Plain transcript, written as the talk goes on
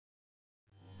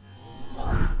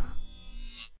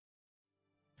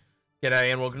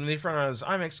G'day and welcome to the Frontrunners.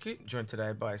 I'm Execute, joined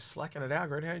today by Slacking It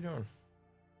Algrid. How you doing?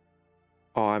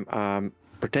 I'm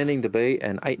pretending to be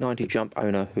an 890 jump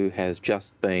owner who has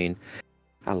just been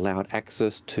allowed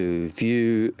access to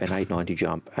view an 890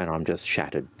 jump, and I'm just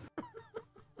shattered.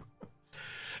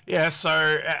 Yeah,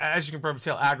 so as you can probably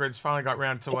tell, Algrid's finally got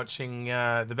round to watching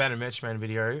the Banner Merchman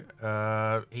video.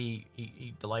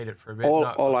 He delayed it for a bit.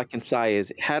 All I can say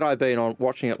is, had I been on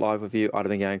watching it live with you, I'd have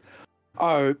been going,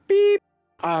 "Oh beep,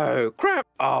 oh crap,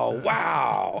 oh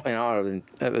wow," and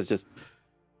it was just.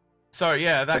 So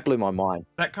yeah, that blew my mind.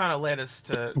 That kind of led us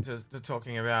to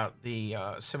talking about the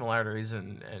similarities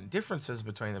and differences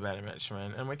between the Banner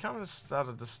Merchman, and we kind of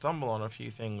started to stumble on a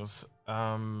few things.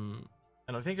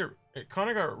 And I think it kind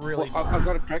of got really... Well, I've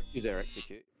got to correct you there,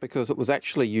 Execute, because it was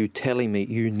actually you telling me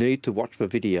you need to watch the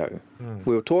video.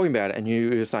 We were talking about it, and you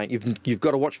were saying, you've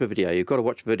got to watch the video, you've got to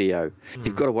watch the video,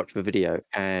 you've got to watch the video.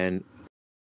 And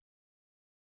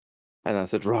I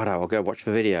said, right, I'll go watch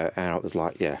the video. And I was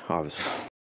like, yeah,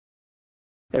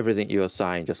 everything you were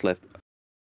saying just left.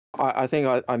 I think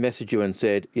I messaged you and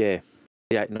said, yeah,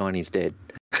 the 890 is dead.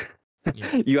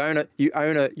 Yeah. You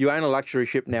own a luxury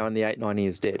ship now, and the 890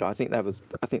 is dead. I think that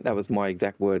was my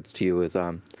exact words to you as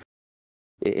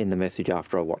in the message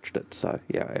after I watched it. So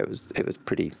yeah, it was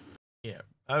pretty. Yeah,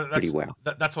 pretty well.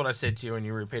 That's what I said to you, and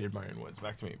you repeated my own words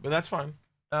back to me. But that's fine.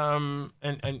 And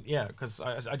yeah, because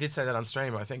I did say that on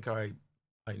stream. I think I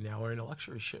now own a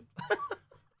luxury ship.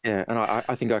 Yeah, and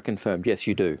I think I confirmed. Yes,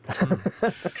 you do.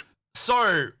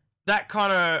 So that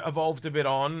kind of evolved a bit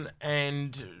on,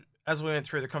 and as we went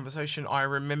through the conversation, I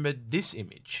remembered this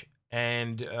image,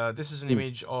 and this is an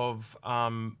image of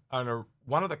one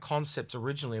of the concepts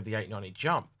originally of the 890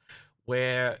 jump,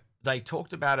 where they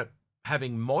talked about it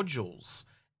having modules,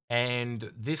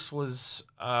 and this was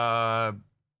a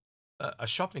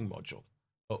shopping module,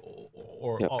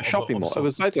 or a shopping mall. It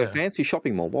was basically a fancy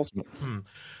shopping mall, wasn't it?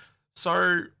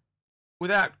 So,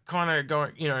 without kind of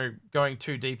going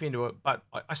too deep into it, but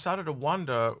I started to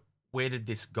wonder, where did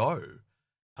this go?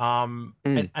 And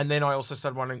then I also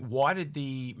started wondering, why did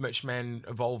the Merchman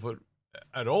evolve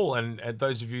at all? And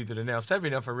those of you that are now savvy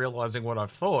enough are realizing what I've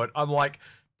thought. I'm like,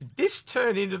 did this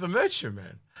turn into the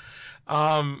Merchman?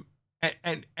 And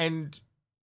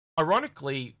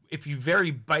ironically, if you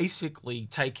very basically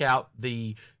take out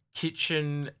the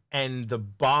kitchen and the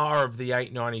bar of the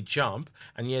 890 jump,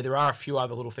 and yeah, there are a few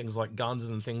other little things like guns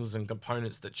and things and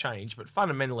components that change, but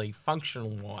fundamentally,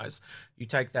 functional wise, you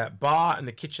take that bar and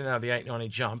the kitchen out of the 890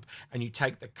 jump, and you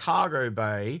take the cargo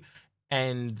bay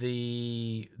and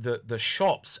the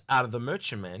shops out of the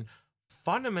Merchantman.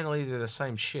 Fundamentally, they're the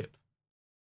same ship,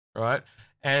 right?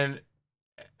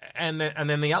 And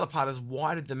then the other part is,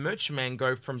 why did the Merchantman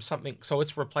go from something, so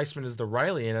its replacement is the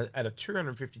Raelian at a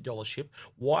 $250 ship?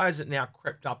 Why is it now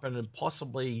crept up and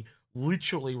possibly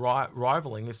literally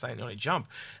rivaling this 890 jump?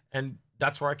 And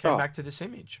that's where I came back to this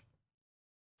image.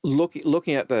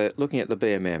 Looking at the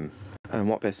BMM and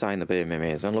what they're saying the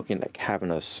BMM is, and looking at the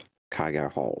cavernous cargo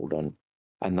hold and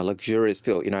the luxurious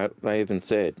feel, they even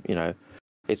said,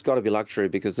 it's got to be luxury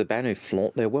because the Banu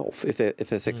flaunt their wealth if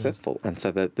they're successful, and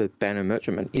so the Banu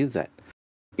Merchantman is that.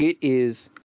 It is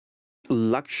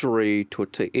luxury to a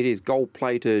T. It is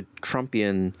gold-plated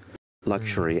Trumpian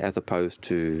luxury as opposed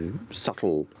to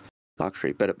subtle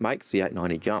luxury, but it makes the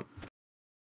 890 jump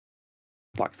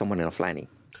like someone in a flanny.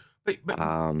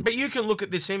 But you can look at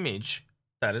this image.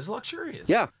 That is luxurious.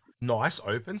 Yeah, nice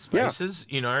open spaces.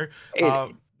 Yeah.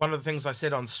 One of the things I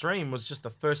said on stream was just the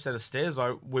first set of stairs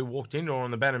we walked into on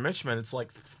the Banner Merchantman. It's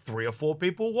like 3 or 4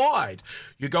 people wide.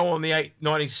 You go on the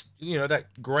 890,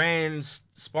 that grand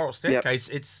spiral staircase.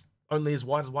 Yep. It's only as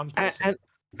wide as one person.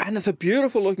 And it's a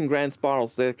beautiful looking grand spiral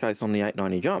staircase on the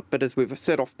 890 jump. But as we've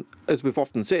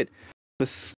often said, the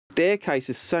staircase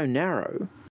is so narrow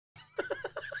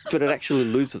that it actually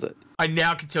loses it. I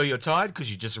now can tell you're tired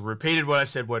because you just repeated what I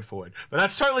said word for word. But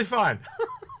that's totally fine.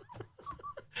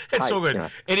 It's all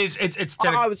good. It is. It's.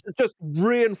 I was just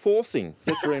reinforcing.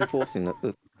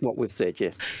 What we've said.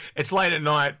 Yeah. It's late at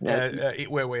night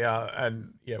where we are,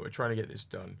 and yeah, we're trying to get this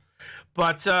done.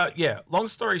 But yeah, long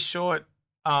story short,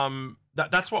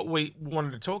 that's what we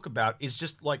wanted to talk about. Is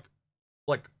just like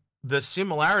the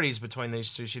similarities between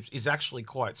these two ships is actually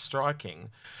quite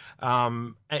striking.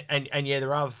 And yeah, there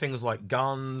are other things like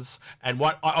guns, and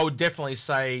what I would definitely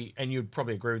say, and you'd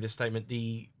probably agree with this statement,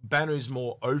 the Banu's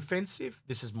more offensive.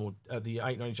 This is more, the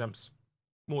 890 jumps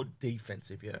more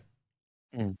defensive, yeah.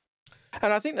 And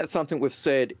I think that's something we've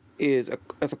said is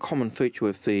as a common feature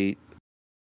with the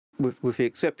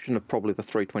exception of probably the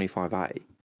 325A,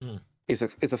 is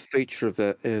a feature of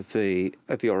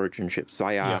the Origin ships.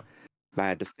 They are They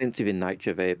are defensive in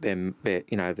nature.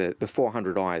 You know, the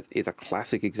 400i is a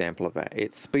classic example of that.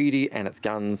 It's speedy and its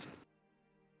guns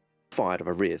fired of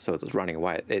a rear, so it's running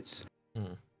away. It's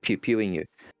pew-pewing you.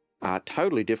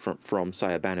 Totally different from,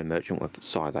 say, a Banner Merchant with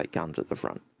size 8 guns at the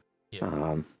front.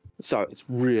 Yeah. So it's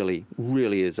really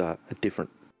is a different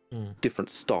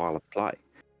style of play.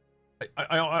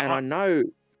 I know.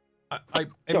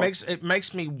 It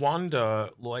makes me wonder,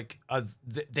 like,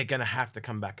 they're going to have to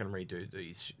come back and redo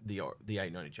the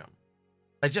 890 jump.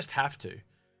 They just have to.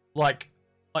 Like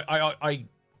I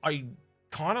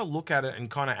kind of look at it and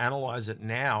kind of analyze it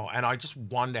now, and I just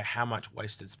wonder how much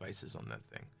wasted space is on that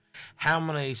thing. How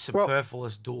many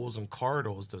superfluous doors and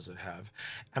corridors does it have?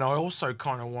 And I also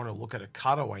kind of want to look at a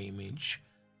cutaway image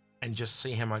and just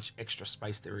see how much extra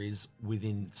space there is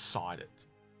inside it.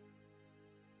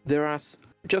 There are,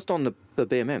 just on the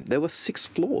BMM, there were 6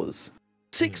 floors.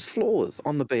 6 floors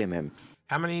on the BMM.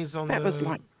 How many is on that? Was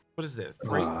like, what is there?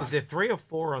 3? Is there 3 or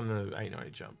 4 on the 890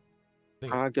 jump?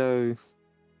 Cargo,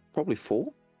 probably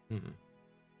 4.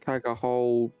 Cargo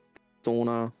hold,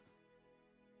 sauna.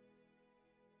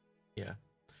 Yeah.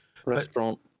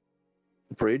 Restaurant,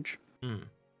 bridge.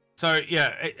 So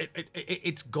yeah,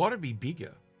 it's got to be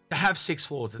bigger. To have 6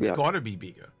 floors, it's got to be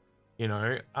bigger. You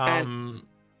know,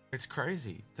 it's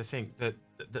crazy to think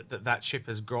that ship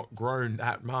has grown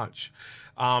that much.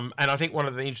 And I think one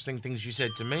of the interesting things you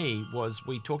said to me was,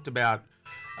 we talked about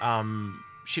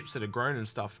ships that have grown and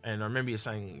stuff. And I remember you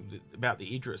saying about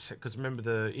the Idris, because remember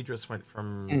the Idris went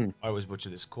from, I always butcher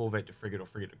this, Corvette to frigate or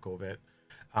frigate to Corvette.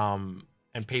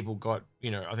 And people got, you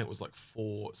know, I think it was like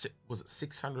was it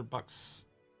 $600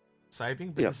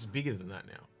 saving? But this is bigger than that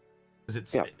now.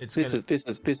 This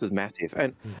is massive,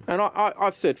 and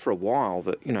I've said for a while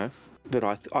that, you know, that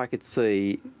I could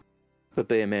see the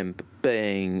BMM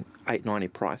being 890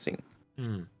 pricing,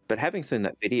 but having seen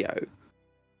that video,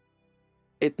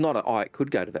 it's not it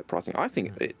could go to that pricing. I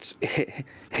think it's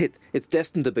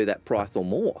destined to be that price or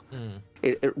more.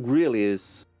 It really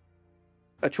is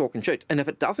a chalk and cheese, and if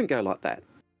it doesn't go like that,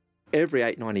 every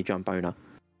 890 jump owner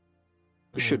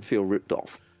should feel ripped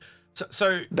off.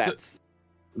 So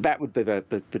that would be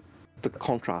the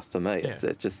contrast for me. Yeah.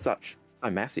 It's just so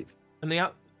massive. And the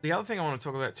other thing I want to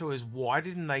talk about too is, why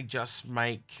didn't they just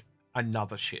make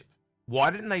another ship? Why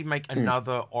didn't they make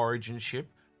another Origin ship?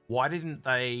 Why didn't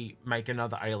they make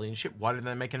another Alien ship? Why didn't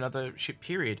they make another ship,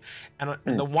 period? And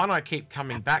the one I keep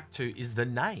coming back to is the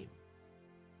name.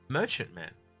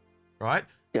 Merchantman, right?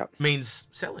 Yeah. Means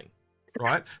selling,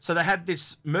 right? So they had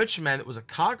this Merchantman that was a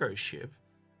cargo ship,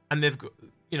 and they've got,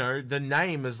 you know, the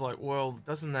name is like, well,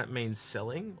 doesn't that mean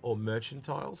selling or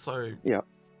mercantile? So yeah,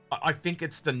 I think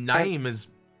it's the name is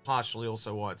partially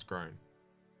also why it's grown.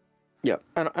 Yeah,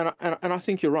 and I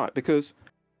think you're right, because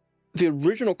the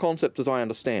original concept, as I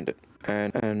understand it,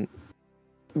 and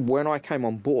when I came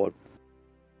on board,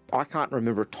 I can't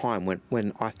remember a time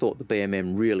when I thought the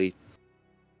BMM really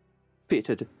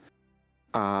fitted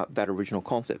that original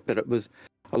concept. But it was,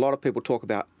 a lot of people talk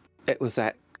about, it was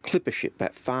that clipper ship,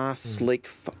 that fast, sleek,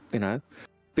 you know.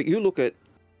 But you look at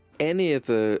any of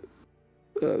the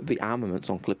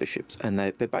armaments on clipper ships, and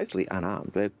they're basically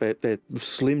unarmed. They're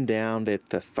slimmed down. They're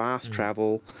for fast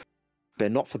travel. They're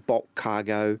not for bulk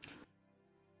cargo.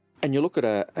 And you look at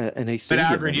an East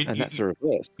Indian, and that's the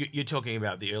reverse. You're talking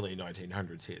about the early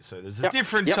 1900s here, so there's a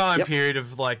different time period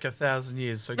of like 1,000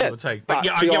 years, so give or take. But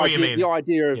yeah, I get what you mean. The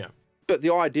idea of But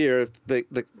the idea of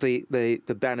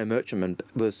the Banner Merchantman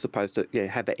was supposed to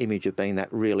have that image of being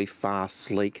that really fast,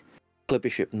 sleek clipper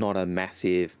ship, not a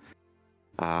massive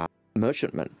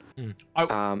merchantman.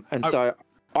 So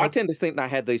I tend to think they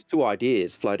had these two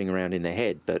ideas floating around in their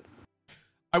head. But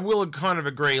I will kind of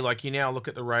agree. Like, you now look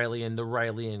at the Raelian. The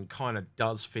Raelian kind of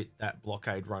does fit that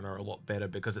blockade runner a lot better,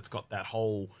 because it's got that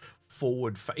whole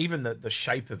forward, even the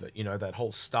shape of it. You know, that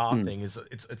whole star thing is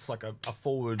it's like a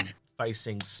forward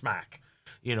facing smack.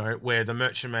 You know, where the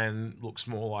Merchantman looks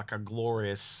more like a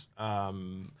glorious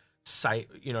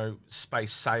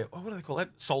space sail. What do they call that?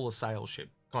 Solar sail ship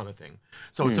kind of thing.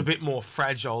 So it's a bit more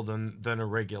fragile than a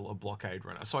regular blockade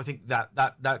runner. So I think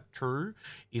that true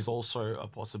is also a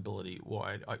possibility.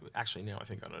 Why actually now I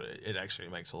think on it, it actually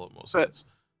makes a lot more sense.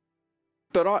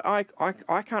 But I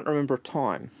can't remember a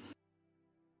time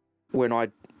when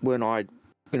the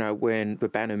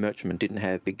Banner Merchantman didn't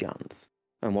have big guns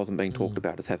and wasn't being talked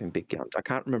about as having big guns. I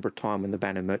can't remember a time when the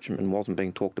Banner Merchantman wasn't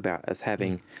being talked about as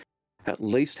having at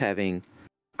least having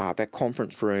that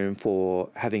conference room for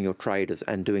having your traders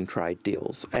and doing trade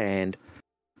deals, and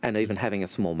even having a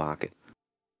small market.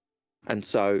 And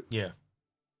so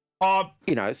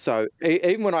so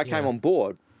even when I came on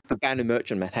board, the Banner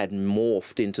Merchantman had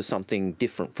morphed into something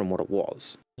different from what it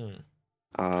was.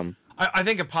 I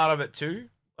think a part of it too,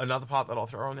 another part that I'll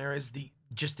throw on there is the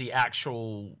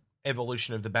actual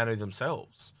evolution of the Banu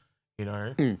themselves, you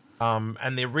know. Mm.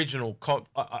 And the original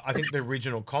I think the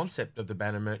original concept of the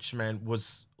Banu Merchantman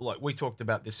was, like we talked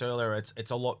about this earlier,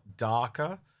 it's a lot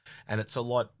darker, and it's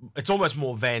almost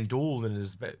more Vanduul than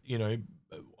is, you know,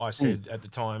 I said at the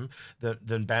time,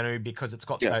 than Banu, because it's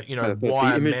got that, you know,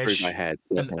 wire imagery mesh they had,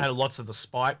 and lots of the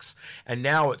spikes, and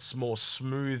now it's more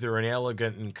smoother and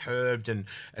elegant and curved, and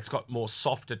it's got more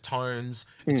softer tones.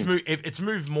 It's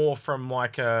moved more from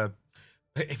like a,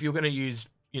 if you're going to use,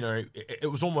 you know, it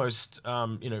was almost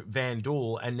you know,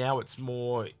 Vanduul, and now it's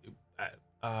more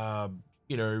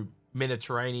you know,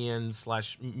 Mediterranean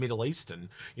 / Middle Eastern,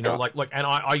 you know, like, and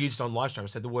I used on live stream, I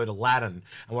said the word Aladdin,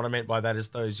 and what I meant by that is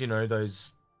those, you know,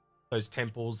 those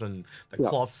temples and the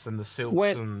cloths and the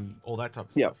silks and all that type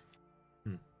of stuff.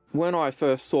 When I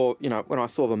first saw, you know, when I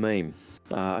saw the meme,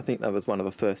 I think that was one of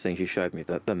the first things you showed me,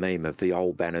 the meme of the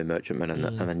old Banu Merchantman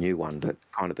and the new one that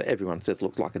kind of everyone says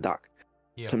looks like a duck.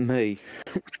 To me,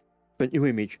 the new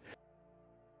image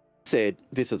said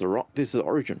this is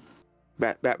Origin.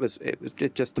 That was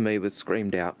it just to me was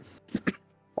screamed out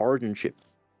Origin ship.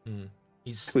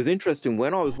 It was interesting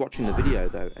when I was watching the video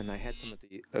though, and they had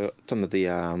some of the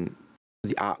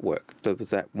artwork. There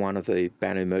was that one of the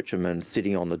Banu Merchantmen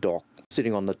sitting on the dock,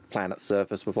 sitting on the planet's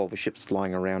surface with all the ships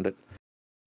flying around it,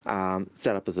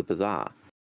 set up as a bazaar.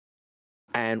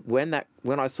 And when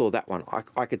I saw that one,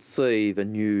 I could see the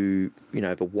new, you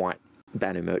know, the white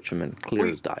Banu Merchantman clear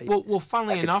as day. Well,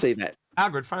 funnily enough, see that.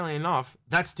 Algrid, funnily enough,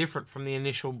 that's different from the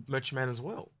initial Merchantman as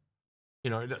well. You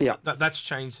know, that's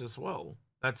changed as well.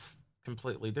 That's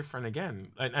completely different again,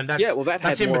 and that's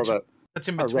that's in more of a that's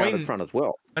in between front as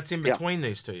well. That's in between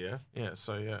these two, yeah.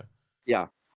 So yeah.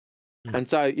 And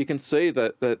so you can see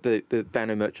that the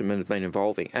Banu Merchantman has been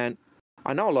evolving, and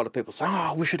I know a lot of people say, "Oh,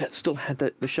 I wish it had still had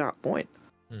the sharp point."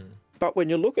 But when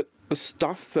you look at the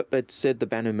stuff that they'd said the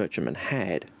Banu Merchantman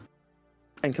had,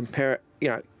 and compare it, you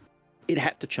know, it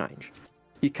had to change.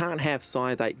 You can't have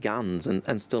Size 8 guns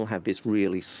and still have this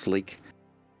really sleek,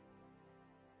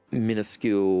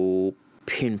 minuscule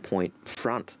pinpoint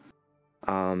front.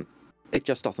 It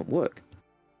just doesn't work.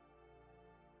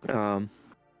 I'm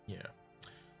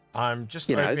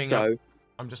just opening up.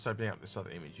 I'm just opening up this other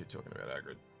image you're talking about,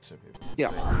 Algrid. So people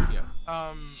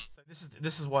so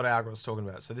this is what Algrid was talking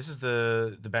about. So this is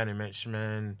the Banu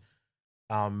Merchantman.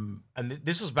 And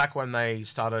this was back when they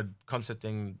started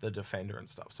concepting the Defender and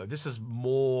stuff. So this is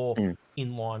more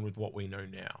in line with what we know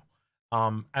now.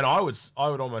 And I would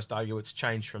almost argue it's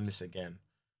changed from this again.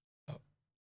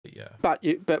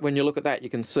 But when you look at that, you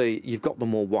can see you've got the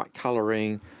more white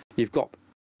colouring. You've got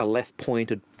a less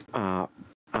pointed bow.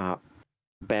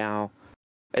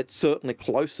 It's certainly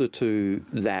closer to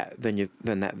that than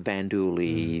that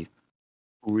Vanduul-y,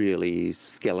 really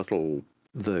skeletal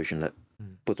version that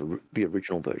was the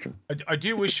original version. I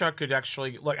do wish I could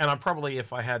actually, like, and I probably,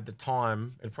 if I had the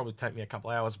time, it'd probably take me a couple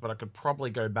of hours, but I could probably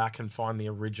go back and find the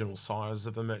original size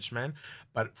of the Merchantman.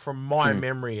 But from my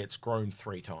memory, it's grown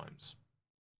 3 times.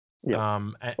 Yeah.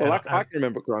 I can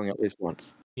remember it growing at least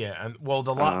once. Yeah, and well,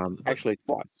 actually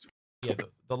twice. Yeah,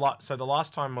 so the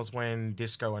last time was when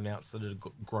Disco announced that it had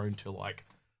grown to like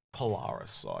Polaris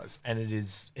size, and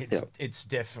it's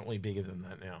definitely bigger than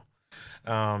that now.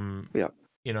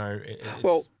 You know,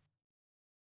 well,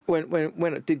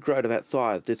 when it did grow to that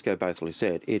size, Disco basically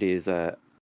said it is a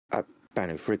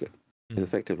Banu frigate, is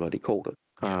effectively what he called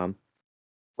it.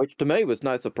 Which to me was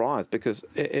no surprise, because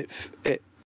it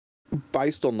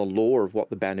based on the lore of what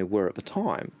the Banu were at the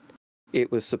time, it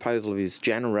was supposedly this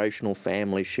generational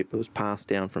family ship that was passed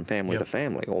down from family to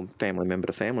family, or family member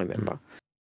to family member.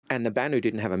 And the Banu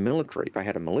didn't have a military; they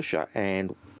had a militia,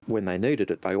 and when they needed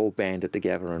it, they all banded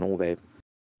together, and all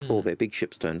their big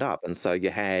ships turned up. And so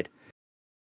you had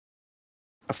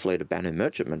a fleet of Banu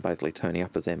Merchantmen basically turning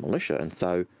up as their militia, and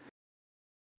so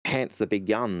hence the big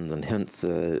guns, and hence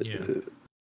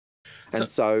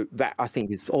so that, I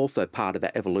think, is also part of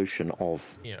that evolution of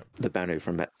the Banu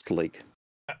from that sleek.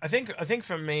 I think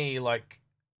for me, like,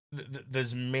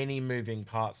 there's many moving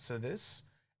parts to this,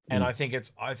 and I think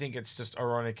it's just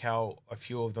ironic how a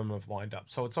few of them have lined up.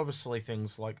 So it's obviously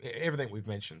things like everything we've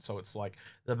mentioned. So it's like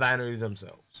the Banu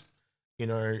themselves, you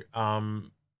know,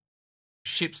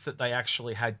 ships that they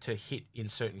actually had to hit in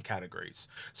certain categories.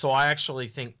 So I actually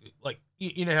think, like,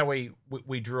 you know how we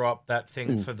drew up that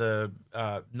thing for the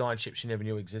 9 ships you never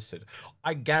knew existed.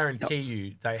 I guarantee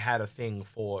you they had a thing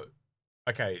for,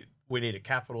 okay, we need a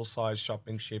capital size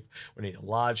shopping ship, we need a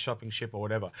large shopping ship, or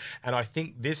whatever. And I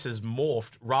think this has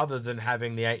morphed, rather than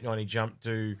having the 890 jump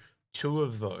do 2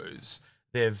 of those,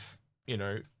 they've, you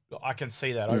know, I can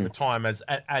see that over time as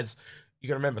you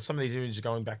got to remember, some of these images are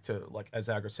going back to, like, as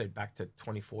Algra said, back to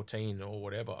 2014 or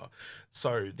whatever.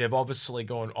 So they've obviously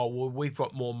gone, oh, well, we've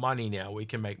got more money now. We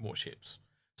can make more ships.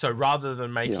 So rather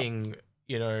than making,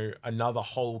 you know, another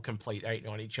whole complete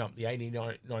 890 jump, the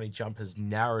 890 jump has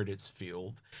narrowed its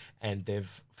field, and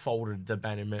they've folded the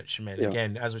Banu Merchantman.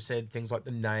 Again, as we said, things like the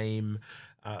name,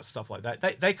 stuff like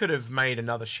that. They could have made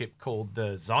another ship called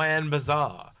the Zion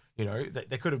Bazaar. You know,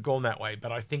 they could have gone that way.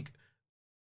 But I think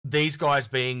these guys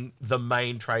being the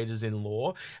main traders in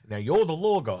lore. Now, you're the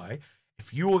lore guy.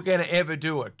 If you were going to ever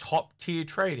do a top tier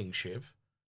trading ship,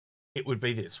 it would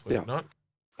be this, would it not?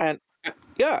 And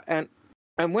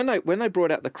and when they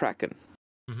brought out the Kraken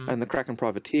and the Kraken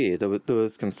Privateer, there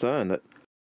was concern that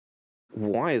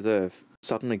why has Earth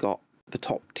suddenly got the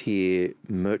top tier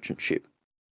merchant ship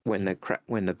when the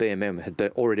BMM had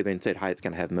already been said, hey, it's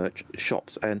going to have merchant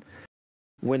shops. And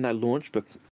when they launched the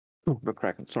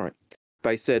Kraken,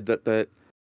 they said that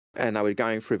and they were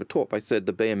going through the talk, they said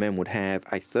the BMM would have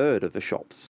a third of the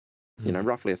shops, you know,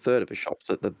 roughly a third of the shops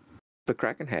that the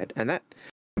Kraken had. And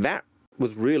that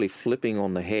was really flipping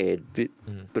on the head.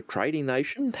 The trading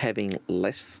nation having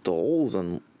less stalls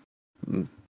than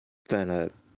a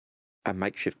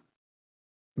makeshift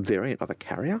variant of a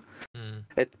carrier.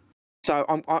 So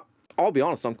I'll be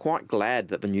honest, I'm quite glad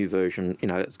that the new version, you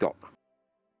know, it's got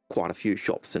quite a few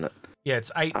shops in it. Yeah,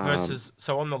 it's 8 versus.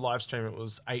 So on the live stream, it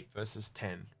was 8 versus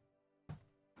 10.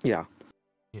 Yeah.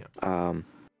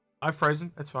 I've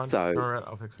frozen. That's fine. So, all right,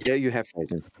 I'll fix it. Yeah, you have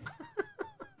frozen.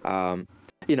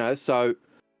 You know, so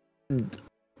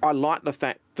I like the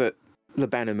fact that the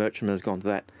Banu Merchantman has gone to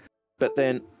that. But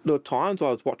then there were times I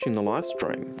was watching the live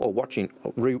stream or watching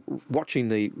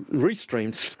the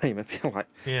restreamed stream, if you like.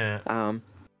 Yeah.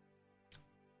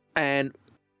 And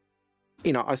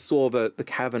you know, I saw the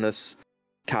cavernous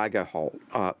cargo hold.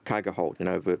 You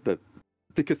know, the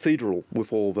cathedral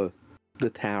with all the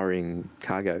towering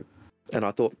cargo, and I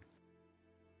thought,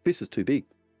 this is too big.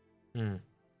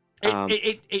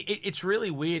 It's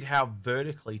really weird how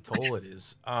vertically tall it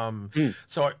is.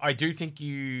 So I do think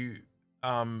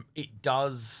it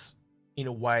does in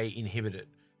a way inhibit it,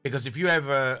 because if you have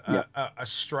a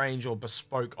strange or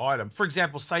bespoke item, for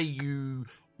example, say you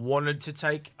wanted to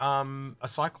take a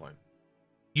cyclone,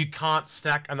 you can't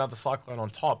stack another cyclone on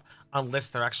top unless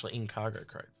they're actually in cargo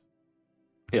crates.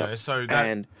 You know, so that,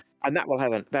 and that will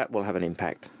have an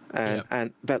impact.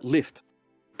 And that lift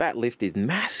is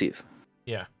massive.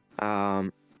 Yeah.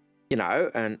 You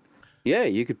know, and yeah,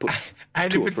 you could put.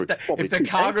 And if the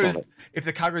cargo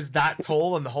is that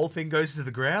tall and the whole thing goes to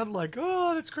the ground, like,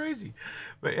 oh, that's crazy.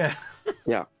 But yeah.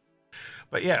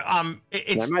 But yeah,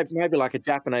 it's maybe like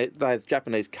those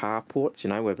Japanese carports, you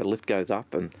know, where the lift goes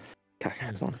up and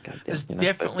goes on. There's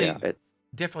definitely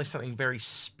something very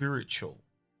spiritual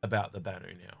about the Banu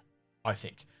now, I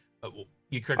think.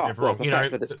 You correct me if I'm wrong. The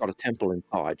fact that it's got a temple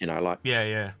inside, you know, like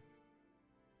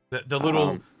the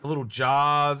little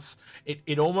jars.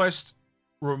 It almost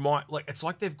it's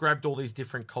like they've grabbed all these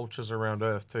different cultures around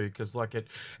Earth too, because like it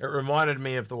reminded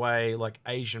me of the way like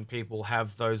Asian people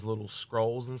have those little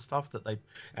scrolls and stuff that the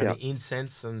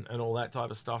incense and all that type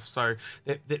of stuff. So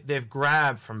they've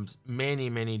grabbed from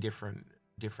many different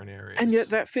areas, and yet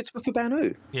that fits with the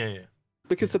Banu. Yeah.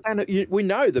 Because the Banu, we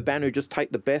know the Banu just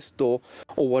take the best or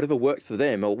whatever works for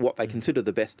them or what they consider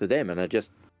the best for them, and are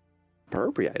just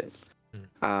appropriate it.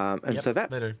 So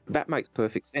that makes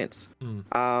perfect sense.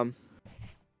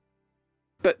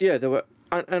 But yeah, there were,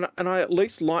 and I at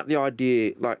least like the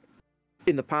idea. Like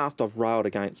in the past, I've railed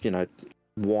against, you know,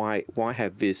 why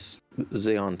have this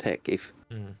Xeon tech?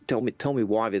 Tell me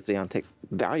why this Xeon tech's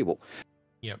valuable.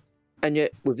 Yep. And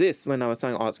yet with this, when I was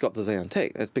saying, it's got the Xeon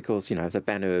tech, it's because, you know, the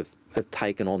Banu have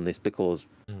taken on this because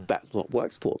that's what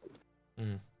works for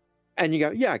them. And you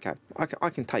go, yeah, okay, I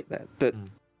can take that. But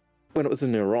when it was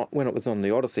on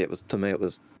the Odyssey, to me it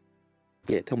was,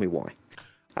 tell me why.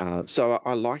 So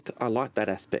I liked that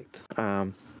aspect.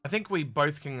 I think we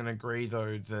both can agree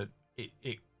though that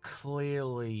it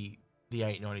clearly the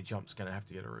 890 jump's going to have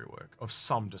to get a rework of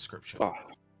some description.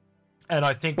 And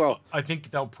I think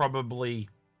they'll probably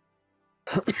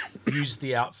use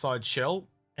the outside shell,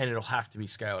 and it'll have to be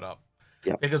scaled up.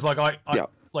 Because like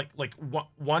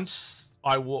once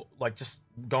I will, like, just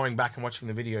going back and watching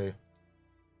the video,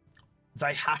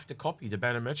 they have to copy the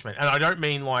Banu Merchantman, and I don't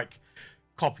mean like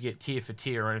copy it tier for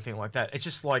tier or anything like that. It's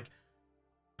just like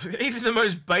even the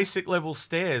most basic level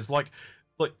stairs, like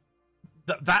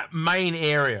that main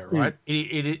area, right?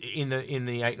 It in the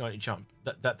 890 jump,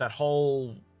 that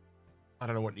whole, I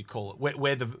don't know what you call it,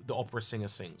 where the opera singer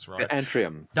sings, right? The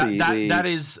atrium. That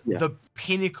is the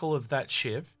pinnacle of that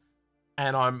ship,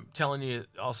 And I'm telling you,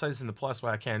 I'll say this in the politest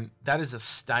way I can. That is a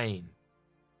stain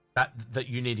that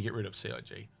you need to get rid of,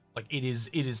 CIG. Like it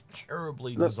is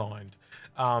terribly designed.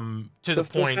 To the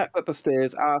point. The fact that the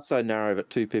stairs are so narrow that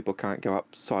two people can't go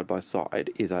up side by side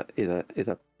is a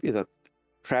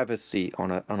travesty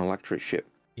on a luxury ship.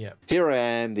 Yeah. Here I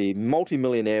am, the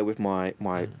multi-millionaire with my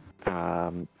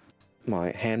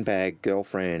handbag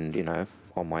girlfriend, you know,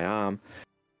 on my arm.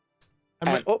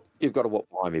 And oh, you've got to walk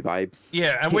behind me, babe.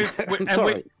 Yeah, and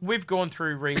we've gone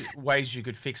through ways you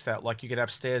could fix that. Like you could have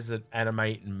stairs that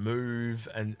animate and move,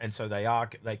 and so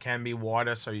they can be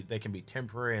wider, so they can be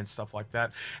temporary and stuff like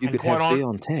that. You could have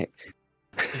Theon Tech.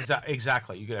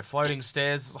 Exactly. You could have floating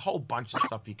stairs. There's a whole bunch of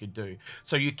stuff you could do.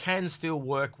 So you can still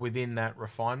work within that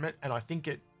refinement, and I think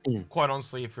it. Quite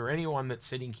honestly, if you're anyone that's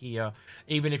sitting here,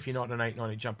 even if you're not an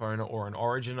 890 jump owner or an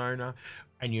Origin owner,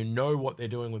 and you know what they're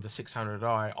doing with the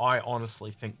 600i, I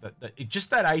honestly think that just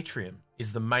that atrium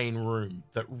is the main room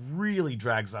that really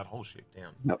drags that whole ship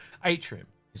down. Yep. Atrium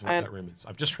is what that room is.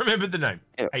 I've just remembered the name.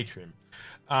 Yep. Atrium.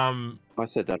 I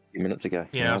said that a few minutes ago.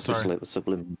 Yeah, sorry. Just let the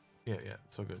subliminal. Yeah,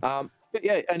 it's all good. But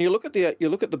yeah, and you look at the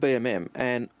BMM,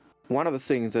 and one of the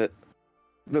things that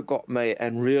got me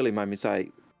and really made me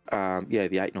say, the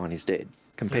 890 is dead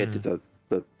compared to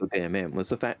the BMM was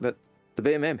the fact that the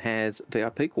BMM has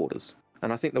VIP quarters,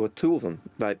 and I think there were two of them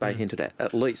they hinted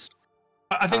at least.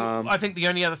 I think the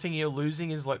only other thing you're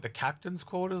losing is like the captain's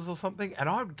quarters or something, and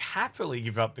I would happily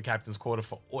give up the captain's quarter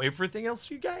for everything else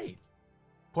you gain.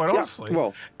 Quite honestly,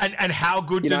 well, and how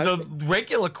good do the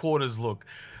regular quarters look?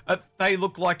 They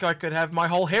look like I could have my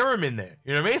whole harem in there.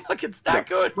 You know what I mean? Like it's that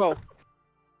good. Well,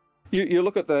 you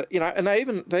look at the and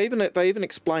they even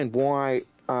explained why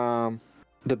the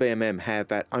BMM have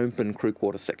that open crew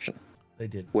quarter section. They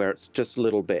did, where it's just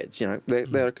little beds. You know,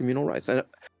 they're a communal race, and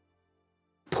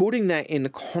putting that in the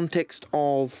context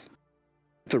of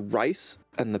the race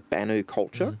and the Banu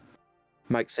culture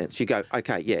makes sense. You go,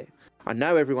 okay, yeah, I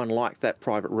know everyone likes that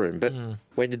private room, but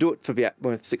when you do it for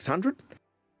 600,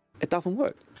 it doesn't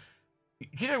work.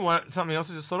 You know what? Something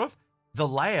else I just thought of the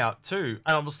layout too,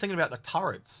 and I was thinking about the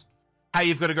turrets. How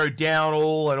you've got to go down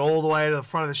all the way to the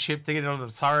front of the ship to get onto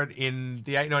the turret in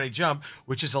the 890 jump,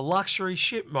 which is a luxury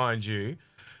ship, mind you.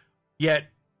 Yet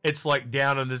it's like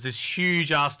down and there's this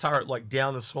huge ass turret like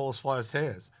down the smallest flight of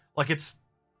stairs. Like it's,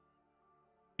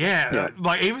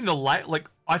 like even like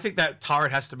I think that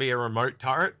turret has to be a remote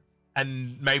turret,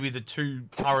 and maybe the two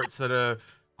turrets that are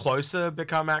closer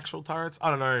become actual turrets. I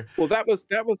don't know. Well, that was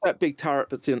that big turret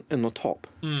that's in the top.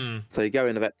 So you go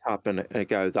into that tub and it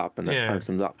goes up and it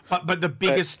opens up. But the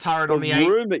biggest turret on the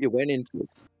room that you went into,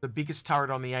 the biggest turret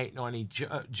on the 890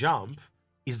 jump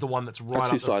is the one that's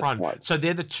right up the front. Wide. So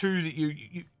they're the two that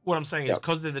you what I'm saying is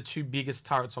because they're the two biggest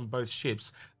turrets on both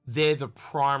ships, they're the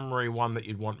primary one that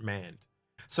you'd want manned.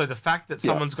 So the fact that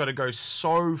someone's got to go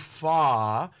so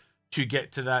far to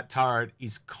get to that turret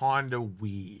is kind of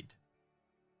weird.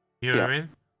 You know what I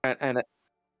mean?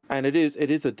 And it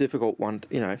is a difficult one.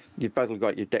 You know, you've basically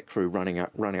got your deck crew running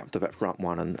up to that front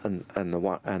one and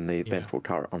the ventral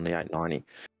turret on the 890.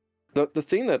 The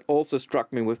thing that also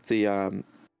struck me with the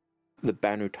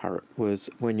Banu turret was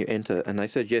when you enter, and they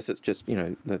said yes, it's just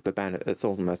the Banu. It's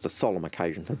almost a solemn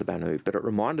occasion for the Banu, but it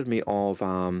reminded me of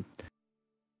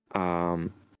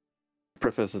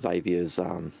Professor Xavier's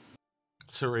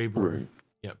Cerebro. Room.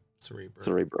 Yep,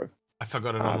 Cerebro. I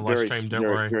forgot it on the live stream. Don't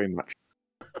worry. Very much.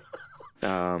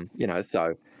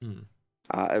 So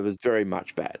it was very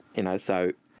much bad.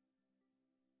 So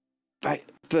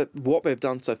what they've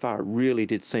done so far really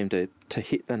did seem to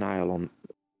hit the nail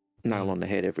on the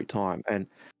head every time. And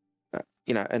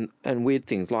and weird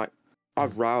things like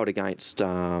I've railed against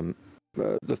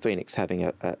the Phoenix having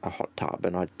a hot tub,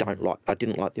 and I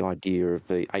didn't like the idea of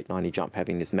the 890 jump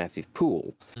having this massive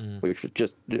pool, which was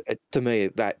just, to me,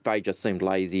 that they just seemed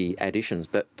lazy additions.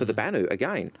 But for the Banu,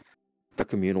 again, the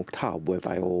communal tub where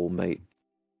they all meet,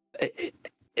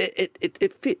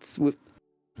 it fits with,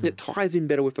 it ties in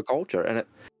better with the culture, and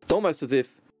it's almost as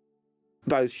if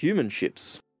those human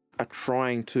ships are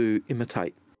trying to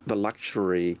imitate the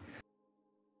luxury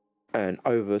and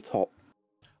over the top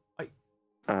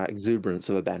exuberance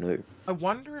of a Banu. I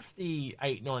wonder if the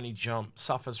 890 jump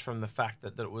suffers from the fact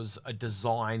that it was a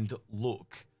designed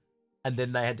look, and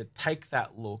then they had to take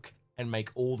that look and make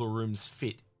all the rooms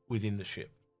fit within the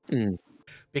ship.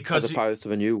 Because as opposed to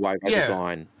the new wave of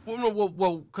design.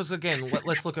 Well, because again,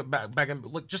 let's look at back and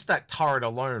look just that turret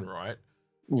alone, right?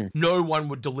 No one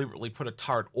would deliberately put a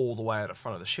turret all the way out of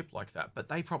front of the ship like that, but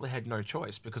they probably had no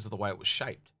choice because of the way it was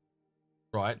shaped.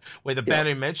 Right, where the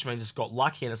Banu Menschman just got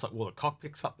lucky, and it's like, well, the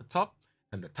cockpit's up the top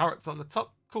and the turret's on the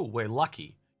top. Cool, we're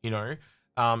lucky,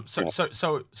 So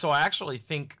Yeah. so I actually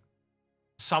think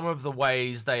some of the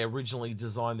ways they originally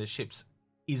designed their ships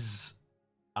is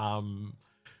um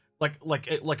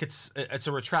it's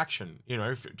a retraction, you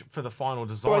know, for the final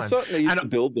So I design. certainly used And to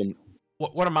build them.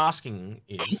 what I'm asking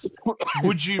is,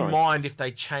 would you Sorry. mind if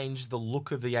they changed the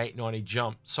look of the 890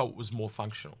 jump so it was more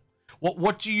functional?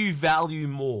 What do you value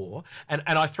more? And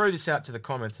I throw this out to the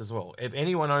comments as well. If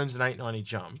anyone owns an 890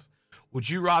 jump, would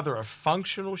you rather a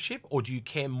functional ship or do you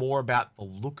care more about the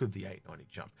look of the 890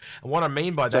 jump? And what I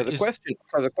mean by So that is,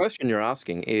 the question you're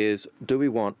asking is, do we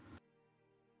want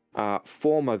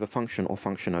form over function or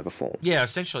function over form? yeah,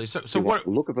 essentially. So Do you want what?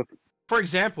 the look of a For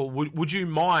example, would you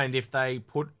mind if they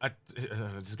put a?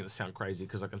 This is going to sound crazy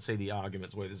because I can see the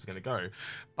arguments where this is going to go,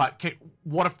 but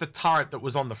what if the turret that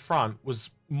was on the front was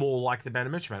more like the Banner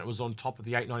Merchantman? It was on top of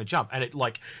the 890 jump, and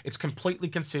it's completely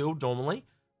concealed normally,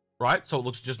 right? So it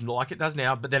looks just like it does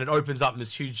now, but then it opens up and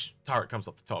this huge turret comes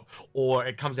up the top, or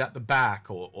it comes out the back,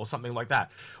 or something like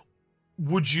that.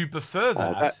 Would you prefer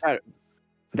that?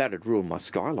 that'd ruin my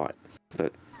skylight.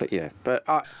 But yeah, but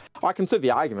I can see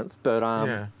the arguments, but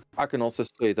Yeah. I can also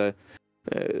see the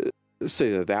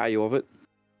value of it.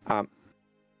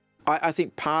 I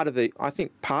think part of the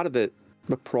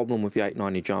problem with the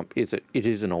 890 jump is that it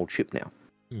is an old ship now.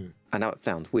 I know it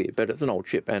sounds weird, but it's an old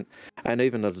ship, and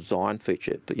even the design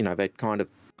feature, you know, they kind of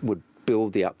would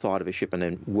build the outside of a ship and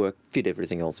then fit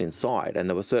everything else inside, and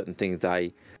there were certain things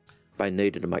they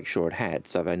needed to make sure it had.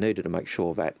 So they needed to make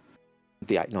sure that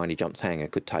the 890 jumps hangar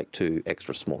could take 2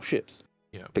 extra small ships.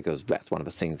 Yeah. Because that's one of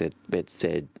the things they'd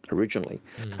said originally.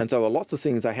 And so lots of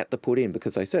things they had to put in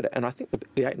because they said it. And I think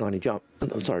the 890 jump, the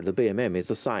BMM is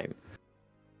the same.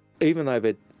 Even though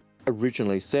they'd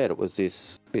originally said it was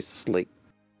this sleek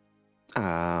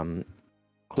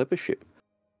clipper ship,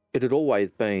 it had always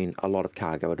been a lot of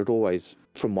cargo. It had always,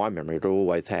 from my memory, it had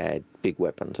always had big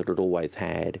weapons. It had always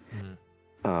had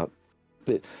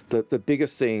the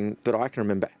biggest thing that I can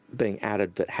remember being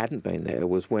added that hadn't been there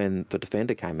was when the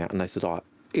Defender came out and they said,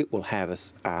 it will have a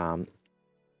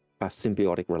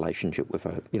symbiotic relationship with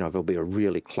there'll be a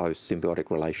really close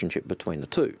symbiotic relationship between the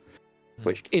two,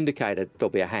 which indicated there'll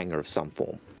be a hangar of some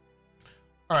form.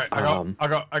 All right,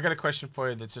 I got a question for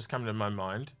you that's just come to my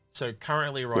mind. So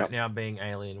currently, now being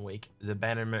Alien Week, the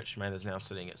Banner Merchantman is now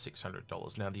sitting at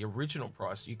 $600. Now, the original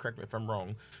price, you correct me if I'm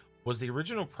wrong, was the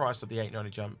original price of the 890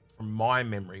 jump, from my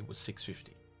memory, was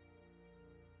 $650.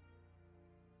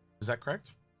 Is that correct?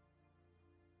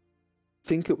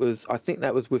 I think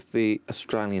that was with the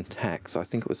Australian tax. I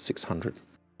think it was 600.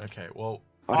 Okay, well,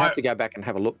 I'd have to go back and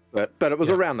have a look, but it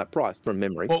was around that price from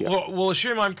memory. Well, we'll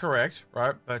assume I'm correct,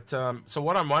 right? But so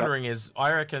what I'm wondering is,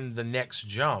 I reckon the next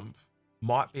jump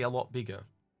might be a lot bigger,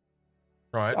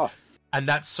 right? Oh. And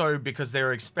that's so because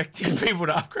they're expecting people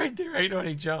to upgrade their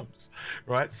 890 jumps,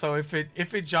 right? So if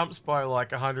it jumps by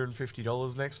like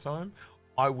 $150 next time,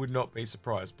 I would not be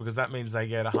surprised because that means they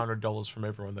get $100 from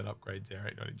everyone that upgrades their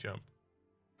 890 jump.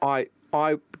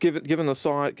 Given the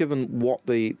size, given what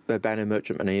the Banner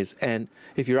Merchantman is, and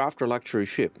if you're after a luxury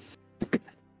ship,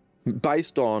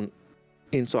 based on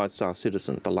Inside Star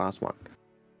Citizen, the last one,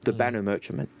 the Banner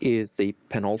Merchantman is the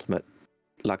penultimate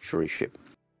luxury ship.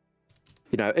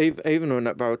 You know, even when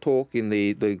they were talking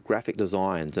the graphic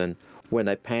designs and when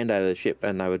they panned out of the ship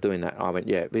and they were doing that, I went,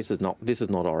 yeah, this is not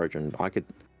Origin.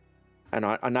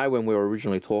 I know when we were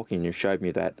originally talking, you showed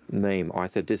me that meme. I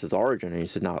said, this is Origin, and you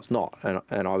said, no, it's not.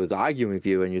 And I was arguing with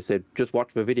you, and you said, just watch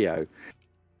the video.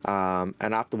 And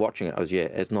after watching it, I was, yeah,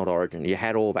 it's not Origin. You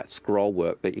had all that scroll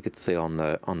work that you could see on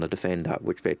the Defender,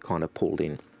 which they'd kind of pulled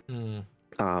in. And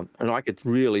I could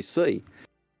really see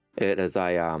it as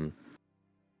a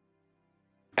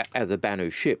Banu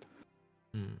ship.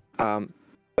 But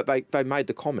they made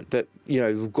the comment that, you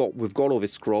know, we've got all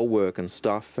this scroll work and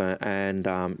stuff,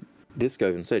 and Disco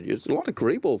even said there's a lot of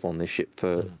greeballs on this ship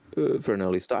for an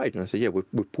early stage, and I said, yeah,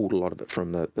 we've pulled a lot of it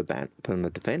from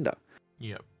the Defender.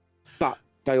 Yep. But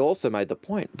they also made the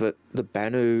point that the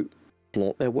Banu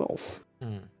flaunt their wealth,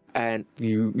 and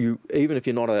you even if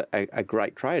you're not a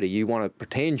great trader, you want to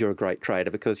pretend you're a great trader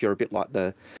because you're a bit like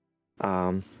the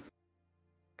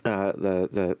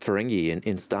Ferengi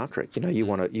in Star Trek. You know, you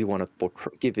want to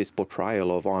give this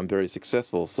portrayal of I'm very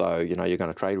successful, so you know you're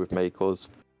going to trade with me because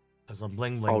I'm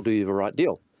bling bling. I'll do you the right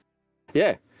deal.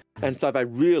 Yeah, and so they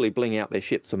really bling out their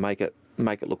ships and make it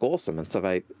look awesome, and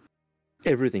so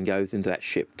everything goes into that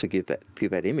ship to give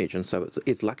that image, and so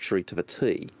it's luxury to the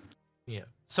T. Yeah.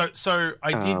 So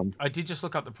I did just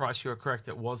look up the price. You were correct.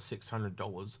 It was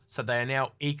 $600. So they are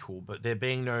now equal, but there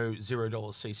being no $0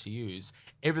 CCUs,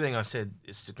 everything I said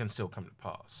can still come to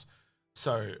pass.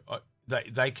 So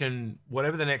they can,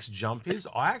 whatever the next jump is,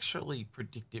 I actually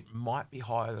predict it might be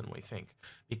higher than we think,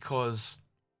 because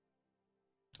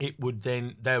it would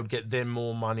then, they would get then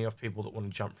more money off people that want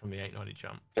to jump from the 890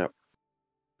 jump. Yep.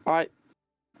 I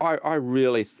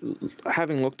really,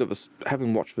 having watched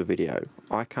the video,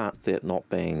 I can't see it not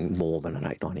being more than an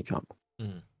 890 jump.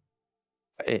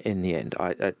 In the end,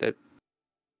 the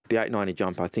 890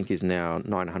 jump I think is now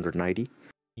 980.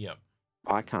 Yep.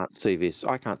 I can't see the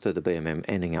BMM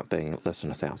ending up being less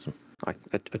than 1,000. I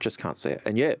just can't see it.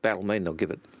 And yeah, that'll mean they'll give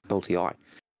it LTI.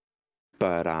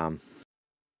 But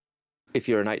if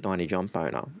you're an 890 jump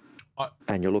owner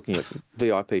and you're looking at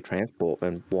VIP transport,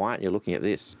 then why aren't you looking at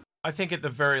this? I think at the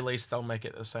very least they'll make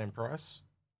it the same price.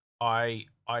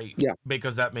 Yeah.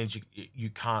 Because that means you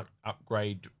can't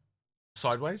upgrade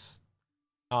sideways.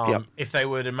 Yep. If they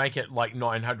were to make it like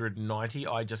 990,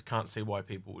 I just can't see why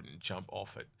people wouldn't jump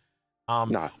off it.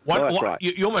 No, that's right.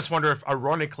 You almost wonder if,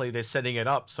 ironically, they're setting it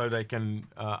up so they can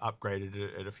upgrade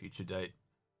it at a future date.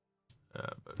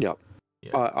 Yep.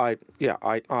 Yeah.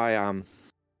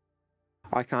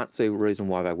 I can't see a reason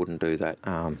why they wouldn't do that.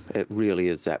 It really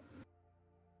is that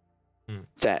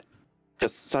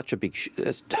just such a big.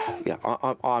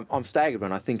 I'm staggered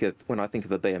when I think of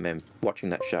a BMM watching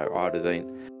that show.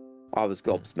 I was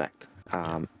gobsmacked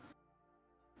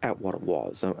at what it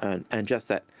was, and just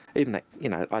that. Even that,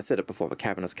 I said it before, the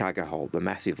cavernous cargo hold, the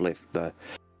massive lift, the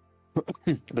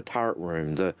turret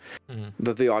room, the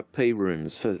VIP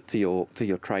rooms for your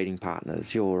trading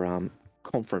partners, your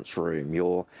conference room,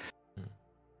 your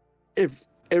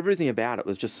everything about it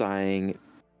was just saying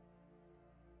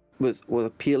was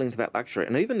appealing to that luxury,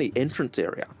 and even the entrance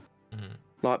area.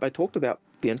 Like they talked about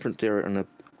the entrance area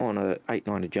on a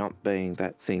 890 jump being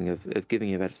that thing of giving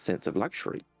you that sense of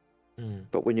luxury.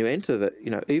 But when you enter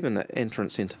even the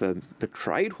entrance into the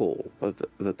trade hall of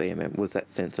the BMM was that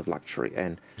sense of luxury,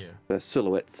 and the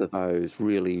silhouettes of those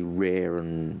really rare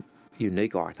and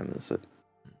unique items. All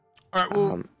right,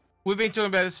 well, we've been talking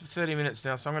about this for 30 minutes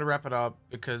now, so I'm going to wrap it up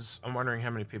because I'm wondering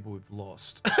how many people we've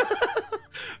lost.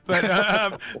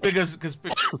 But because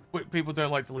people don't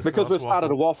like to listen. Because to us we've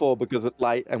started a waffle because it's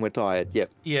late and we're tired.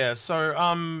 Yep. Yeah.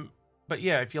 So but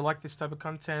yeah, if you like this type of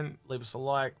content, leave us a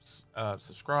like,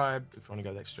 subscribe. If you want to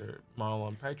go the extra mile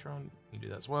on Patreon, you can do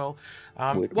that as well.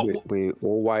 We're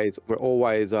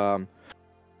always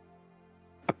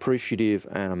appreciative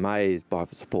and amazed by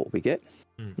the support we get.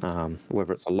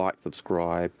 Whether it's a like,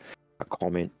 subscribe, a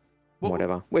comment,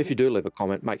 whatever. If you do leave a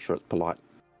comment, make sure it's polite.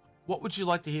 What would you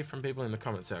like to hear from people in the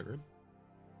comments, Algrid?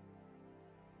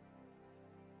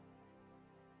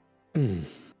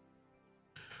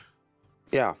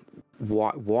 Yeah.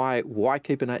 Why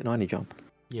keep an 890 jump?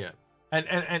 Yeah.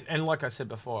 And like I said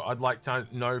before, I'd like to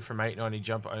know from 890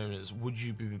 jump owners, would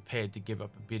you be prepared to give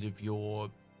up a bit of your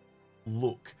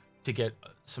look to get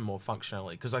some more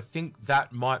functionality? Because I think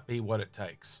that might be what it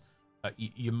takes.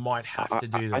 You might have to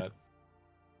do that.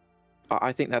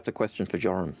 I think that's a question for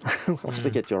Joram. We'll have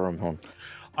to get Joram on.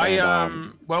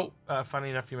 Well, funny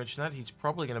enough you mentioned that. He's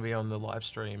probably going to be on the live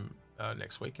stream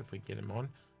next week if we get him on.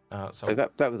 So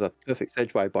that was a perfect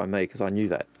segue by me because I knew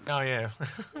that. Oh yeah,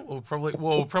 we're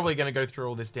probably going to go through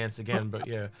all this dance again, but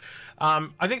yeah,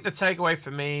 I think the takeaway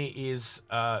for me is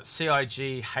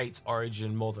CIG hates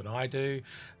Origin more than I do,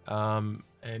 and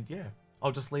yeah,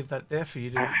 I'll just leave that there for you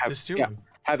to stew on.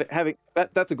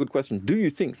 That's a good question. Do you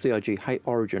think CIG hate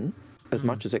Origin as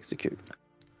much as Execute?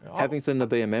 Having seen the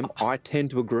BMM, I tend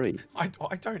to agree. I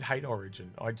don't hate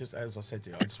Origin. I just, as I said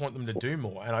to you, I just want them to do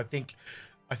more, and I think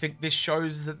this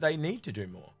shows that they need to do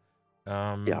more.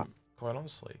 Quite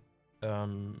honestly.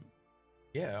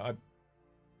 Yeah,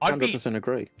 I'd 100%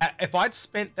 agree. If I'd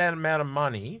spent that amount of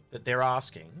money that they're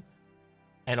asking,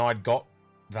 and I'd got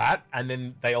that, and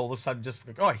then they all of a sudden just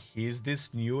like, oh, here's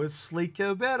this newer,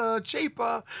 sleeker, better,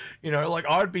 cheaper. Like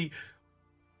I'd be,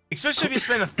 especially if you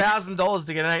spend $1,000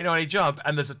 to get an 890 jump,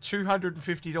 and there's a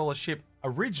 $250 ship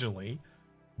originally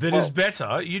that is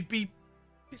better, you'd be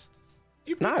pissed.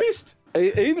 Pissed.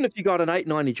 Even if you got an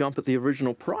 890 jump at the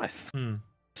original price,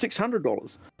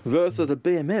 $600 versus a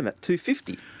BMM at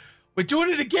 $250. We're doing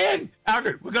it again,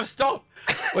 Algrid. We've got to stop.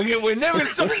 We're never going to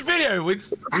stop this video.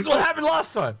 This is what happened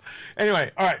last time.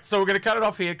 Anyway, all right. So we're going to cut it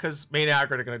off here because me and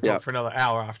Algrid are going to talk for another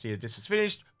hour after this is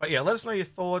finished. But yeah, let us know your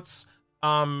thoughts.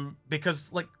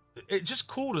 Because like it's just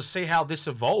cool to see how this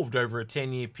evolved over a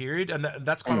 10-year period, and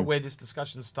that's kind of where this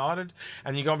discussion started.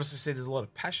 And you can obviously see there's a lot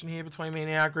of passion here between me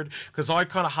and Algrid, because I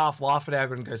kind of half laugh at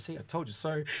Algrid and go, see, I told you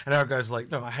so. And Algrid goes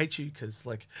like, no, I hate you because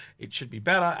like it should be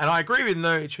better. And I agree with him,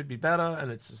 though, it should be better.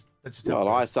 And it's just well,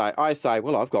 I say,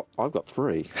 well, I've got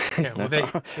 3. Yeah,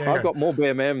 well, I've got more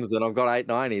BMMs than I've got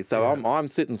 890s, so Yeah. I'm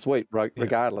sitting sweet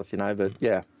regardless, you know. But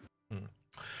yeah, All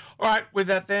right, with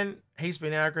that then, he's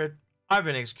been Algrid, I've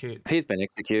been Execute. he's been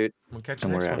Execute, We'll catch you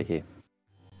and next we're one. out of here.